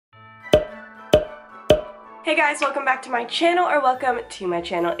Hey guys, welcome back to my channel, or welcome to my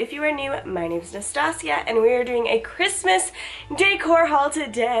channel. If you are new, my name is Nastasia, and we are doing a Christmas decor haul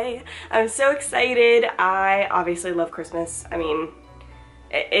today. I'm so excited. I obviously love Christmas. I mean,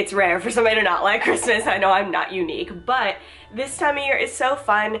 it's rare for somebody to not like Christmas. I know I'm not unique, but this time of year is so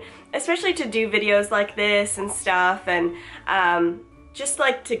fun, especially to do videos like this and stuff, and just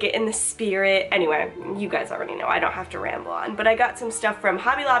like to get in the spirit. Anyway, you guys already know, I don't have to ramble on, but I got some stuff from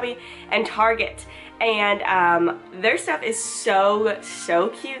Hobby Lobby and Target, and their stuff is so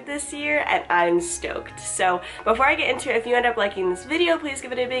cute this year, and I'm stoked. So before I get into it, if you end up liking this video, please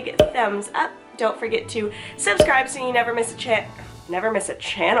give it a big thumbs up. Don't forget to subscribe so you never miss a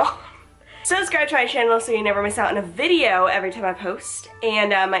channel. Subscribe to my channel so you never miss out on a video every time I post.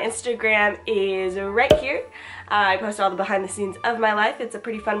 And my Instagram is right here. I post all the behind the scenes of my life. It's a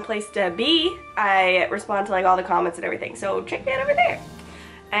pretty fun place to be. I respond to like all the comments and everything, so check me out over there.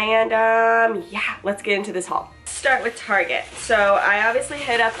 And yeah, let's get into this haul. Start with Target. So I obviously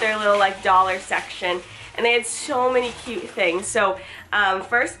hit up their little like dollar section, and they had so many cute things. So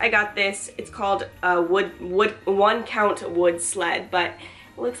first I got this. It's called a one count wood sled, but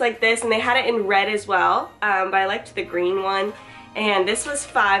it looks like this, and they had it in red as well, but I liked the green one. And this was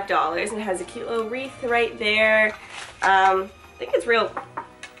 $5, and it has a cute little wreath right there. I think it's real,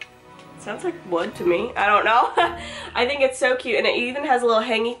 sounds like wood to me, I don't know. I think it's so cute, and it even has a little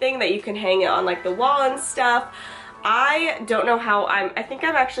hangy thing that you can hang it on like the wall and stuff. I don't know how I think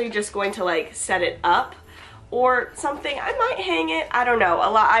I'm actually just going to like set it up or something. I might hang it, I don't know.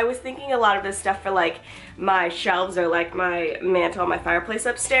 I was thinking a lot of this stuff for like my shelves or like my mantle on my fireplace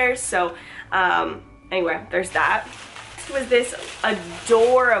upstairs. So anyway, there's that. Next was this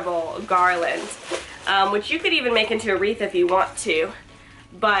adorable garland, which you could even make into a wreath if you want to,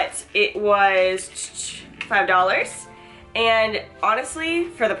 but it was $5. And honestly,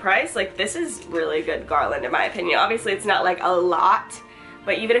 for the price, like, this is really good garland in my opinion. Obviously it's not like a lot,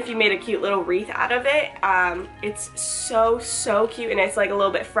 but even if you made a cute little wreath out of it, it's so cute, and it's like a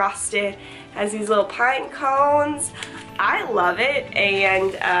little bit frosted, has these little pine cones. I love it,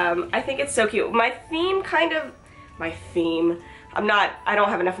 and I think it's so cute. My theme I don't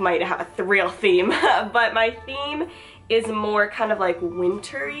have enough money to have a real theme, but my theme is more kind of like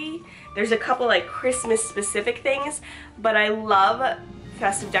wintry. There's a couple like Christmas specific things, but I love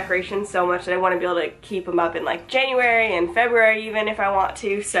festive decorations so much that I want to be able to keep them up in like January and February even if I want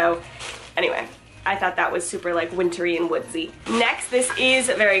to. So anyway, I thought that was super like wintry and woodsy. Next, this is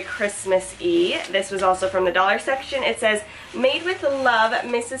very Christmas-y. This was also from the dollar section. It says, "Made with love,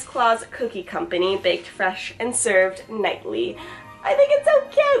 Mrs. Claus Cookie Company, baked fresh and served nightly." I think it's so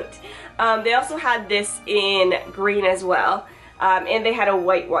cute. They also had this in green as well, and they had a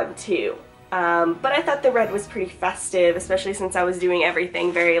white one too. But I thought the red was pretty festive, especially since I was doing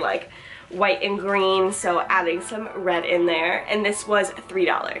everything very like white and green, so adding some red in there, and this was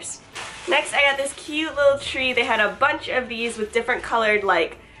 $3. Next, I got this cute little tree. They had a bunch of these with different colored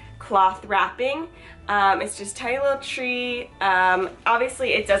like cloth wrapping. It's just a tiny little tree.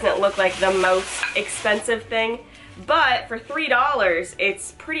 Obviously it doesn't look like the most expensive thing, but for $3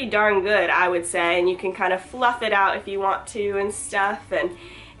 it's pretty darn good, I would say, and you can kind of fluff it out if you want to and stuff, and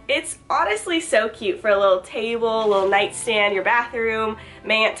it's honestly so cute for a little table, a little nightstand, your bathroom,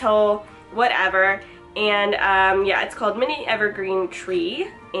 mantle, whatever. And yeah, it's called Mini Evergreen Tree,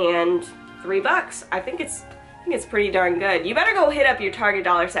 and $3. I think it's pretty darn good. You better go hit up your Target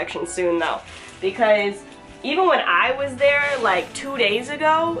dollar section soon though, because even when I was there like 2 days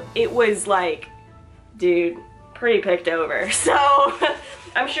ago, it was like, dude, pretty picked over. So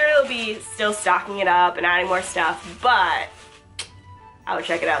I'm sure they'll be still stocking it up and adding more stuff, but I would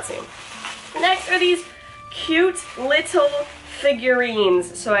check it out soon. Next are these cute little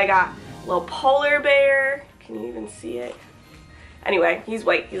figurines. So I got a little polar bear. Can you even see it? Anyway, he's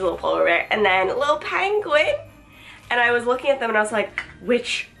white, he's a little polar bear. And then a little penguin. And I was looking at them and I was like,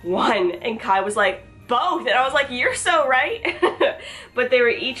 which one? And Kai was like, both. And I was like, you're so right. But they were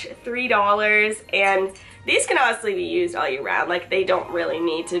each $3, and these can honestly be used all year round. Like, they don't really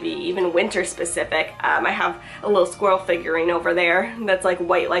need to be even winter specific. I have a little squirrel figurine over there that's like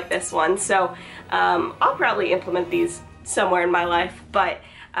white like this one. So I'll probably implement these somewhere in my life. But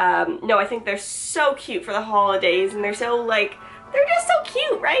no, I think they're so cute for the holidays, and they're so like, they're just so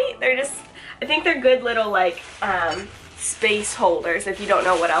cute, right? They're just, I think they're good little like space holders if you don't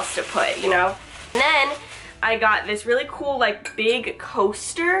know what else to put, you know? And then I got this really cool like big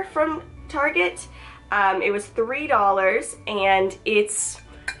coaster from Target. It was $3, and it's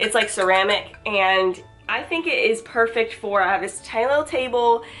like ceramic, and I think it is perfect for, I have this tiny little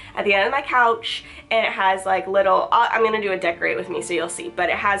table at the end of my couch, and it has like little, I'm gonna do a decorate with me so you'll see, but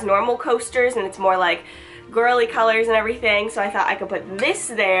it has normal coasters, and it's more like girly colors and everything, so I thought I could put this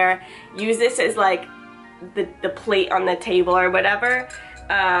there, use this as like the plate on the table or whatever.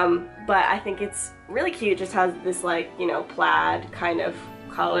 But I think it's really cute. It just has this like, you know, plaid kind of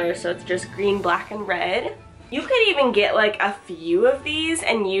color, so it's just green, black, and red. You could even get like a few of these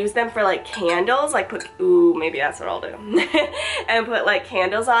and use them for like candles, like put, ooh, maybe that's what I'll do. And put like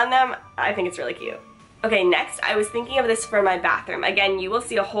candles on them. I think it's really cute. Okay, next I was thinking of this for my bathroom. Again, you will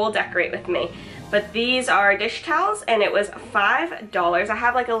see a whole decorate with me. But these are dish towels and it was $5. I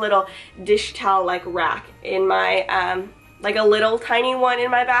have like a little dish towel like rack in my, like a little tiny one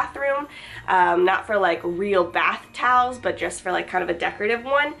in my bathroom. Not for like real bath towels, but just for like kind of a decorative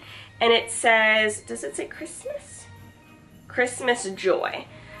one. And it says, does it say Christmas? Christmas joy.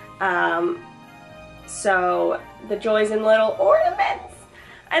 So the joy's in little ornaments.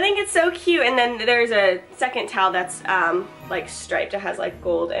 I think it's so cute. And then there's a second towel that's like striped. It has like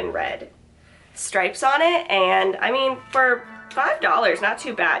gold and red stripes on it. And I mean, for $5, not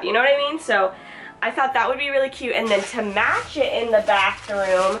too bad. You know what I mean? So I thought that would be really cute. And then to match it in the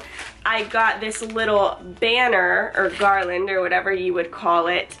bathroom, I got this little banner or garland or whatever you would call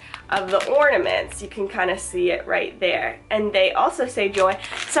it of the ornaments. You can kind of see it right there. And they also say joy.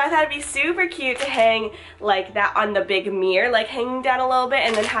 So I thought it'd be super cute to hang like that on the big mirror, like hanging down a little bit,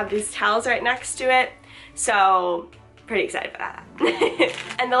 and then have these towels right next to it. So pretty excited for that.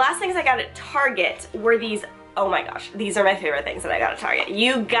 And the last things I got at Target were these. Oh my gosh, these are my favorite things that I got at Target.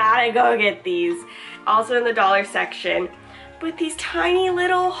 You gotta go get these. Also in the dollar section. But these tiny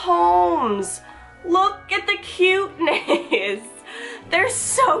little homes. Look at the cuteness. They're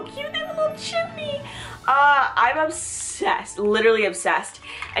so cute. They have a little chimney. I'm obsessed, literally obsessed.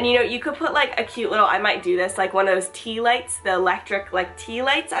 And you know, you could put like a cute little, I might do this, like one of those tea lights, the electric like tea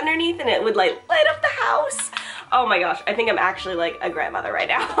lights underneath, and it would like light up the house. Oh my gosh, I think I'm actually like a grandmother right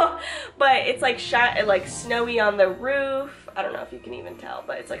now. But it's like like snowy on the roof. I don't know if you can even tell,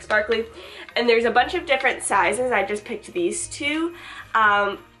 but it's like sparkly. And there's a bunch of different sizes. I just picked these two.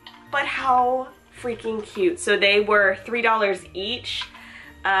 But how freaking cute. So they were $3 each.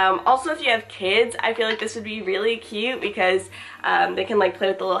 Also, if you have kids, I feel like this would be really cute because they can like play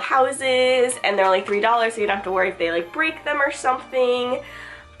with the little houses, and they're only $3, so you don't have to worry if they like break them or something.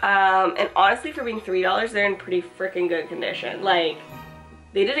 And honestly, for being $3, they're in pretty freaking good condition. Like,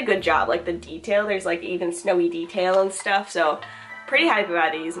 they did a good job. Like the detail, there's like even snowy detail and stuff, so pretty hype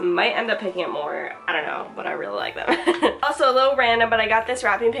about these. Might end up picking up more, I don't know, but I really like them. Also a little random, but I got this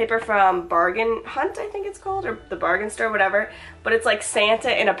wrapping paper from Bargain Hunt, I think it's called, or the Bargain Store, whatever. But it's like Santa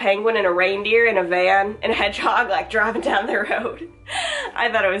and a penguin and a reindeer and a van and a hedgehog like driving down the road.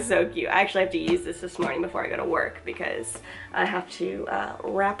 I thought it was so cute. I actually have to use this morning before I go to work because I have to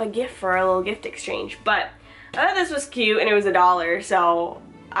wrap a gift for a little gift exchange. But I thought this was cute and it was $1, so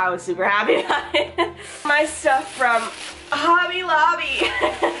I was super happy about it. My stuff from Hobby Lobby.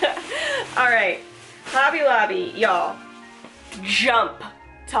 Alright, Hobby Lobby, y'all. Jump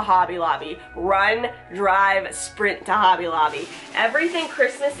to Hobby Lobby. Run, drive, sprint to Hobby Lobby. Everything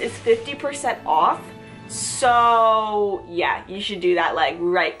Christmas is 50% off. So yeah, you should do that like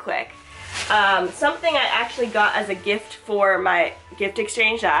right quick. Something I actually got as a gift for my gift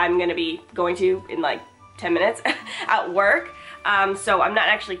exchange that I'm gonna be going to in like 10 minutes at work. So I'm not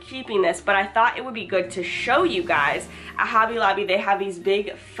actually keeping this, but I thought it would be good to show you guys. At Hobby Lobby, they have these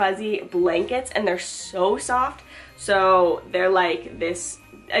big fuzzy blankets and they're so soft. So they're like this,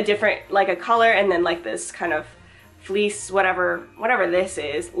 a different, like a color, and then like this kind of fleece, whatever this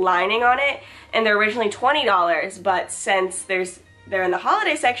is, lining on it. And they're originally $20, but since they're in the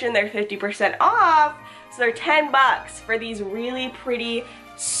holiday section, they're 50% off. So they're $10 for these really pretty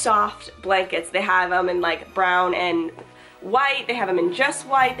soft blankets. They have them in like brown and white, they have them in just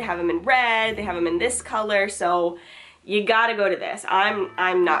white, they have them in red, they have them in this color, so you gotta go to this.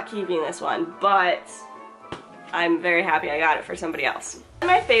 I'm not keeping this one, but I'm very happy I got it for somebody else.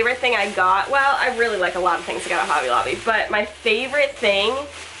 My favorite thing I got, well, I really like a lot of things I got at Hobby Lobby, but my favorite thing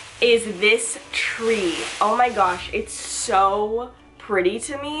is this tree. Oh my gosh, it's so pretty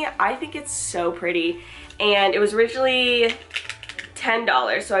to me. I think it's so pretty, and it was originally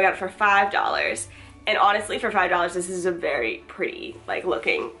 $10, so I got it for $5. And honestly, for $5, this is a very pretty, like,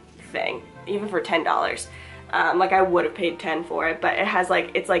 looking thing, even for $10. Like, I would have paid $10 for it, but it has, like,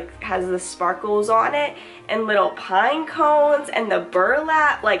 it's, like, has the sparkles on it, and little pine cones, and the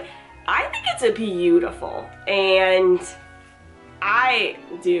burlap. Like, I think it's beautiful, and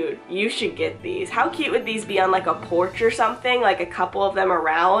dude, you should get these. How cute would these be on, like, a porch or something? Like, a couple of them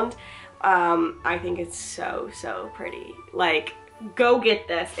around. I think it's so, so pretty. Like, go get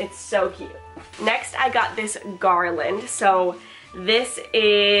this. It's so cute. Next, I got this garland. So this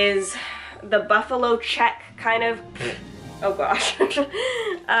is the buffalo check kind of, oh gosh,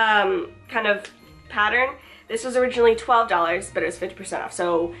 kind of pattern. This was originally $12, but it was 50% off,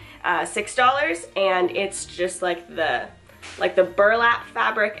 so $6, and it's just like the burlap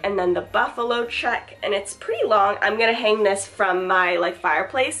fabric and then the buffalo check, and it's pretty long. I'm gonna hang this from my like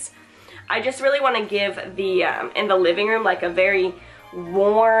fireplace. I just really want to give the in the living room like a very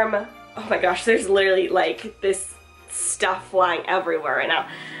warm, oh my gosh, there's literally like this stuff flying everywhere right now.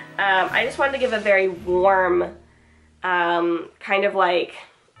 I just wanted to give a very warm kind of like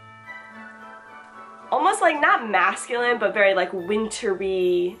almost like not masculine but very like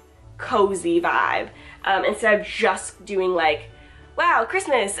wintry cozy vibe, instead of just doing like, wow,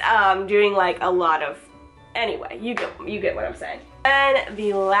 Christmas, doing like a lot of, anyway, you get what I'm saying. And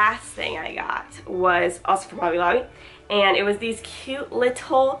the last thing I got was also from Hobby Lobby, and it was these cute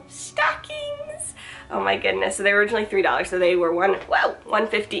little stockings. Oh my goodness, so they were originally $3, so they were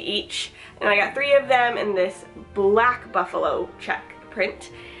 $1.50 each, and I got 3 of them in this black buffalo check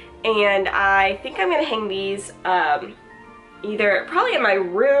print, and I think I'm gonna hang these either probably in my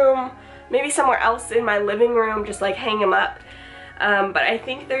room, maybe somewhere else in my living room, just like hang them up. But I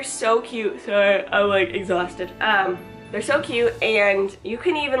think they're so cute. Sorry, I'm like exhausted. They're so cute, and you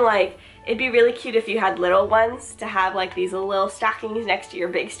can even like, it'd be really cute if you had little ones to have like these little stockings next to your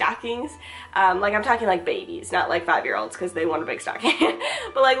big stockings. Like I'm talking like babies, not like 5-year-olds because they want a big stocking,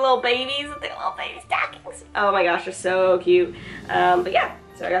 but like little babies with their little baby stockings. Oh my gosh, they're so cute. But yeah,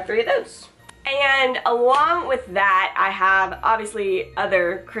 so I got 3 of those. And along with that, I have obviously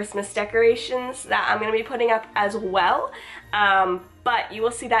other Christmas decorations that I'm going to be putting up as well. But you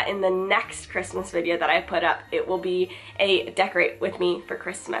will see that in the next Christmas video that I put up. It will be a decorate with me for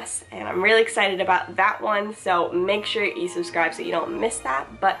Christmas, and I'm really excited about that one, so make sure you subscribe so you don't miss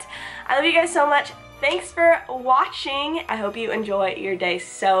that. But I love you guys so much. Thanks for watching. I hope you enjoy your day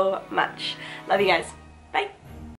so much. Love you guys. Bye.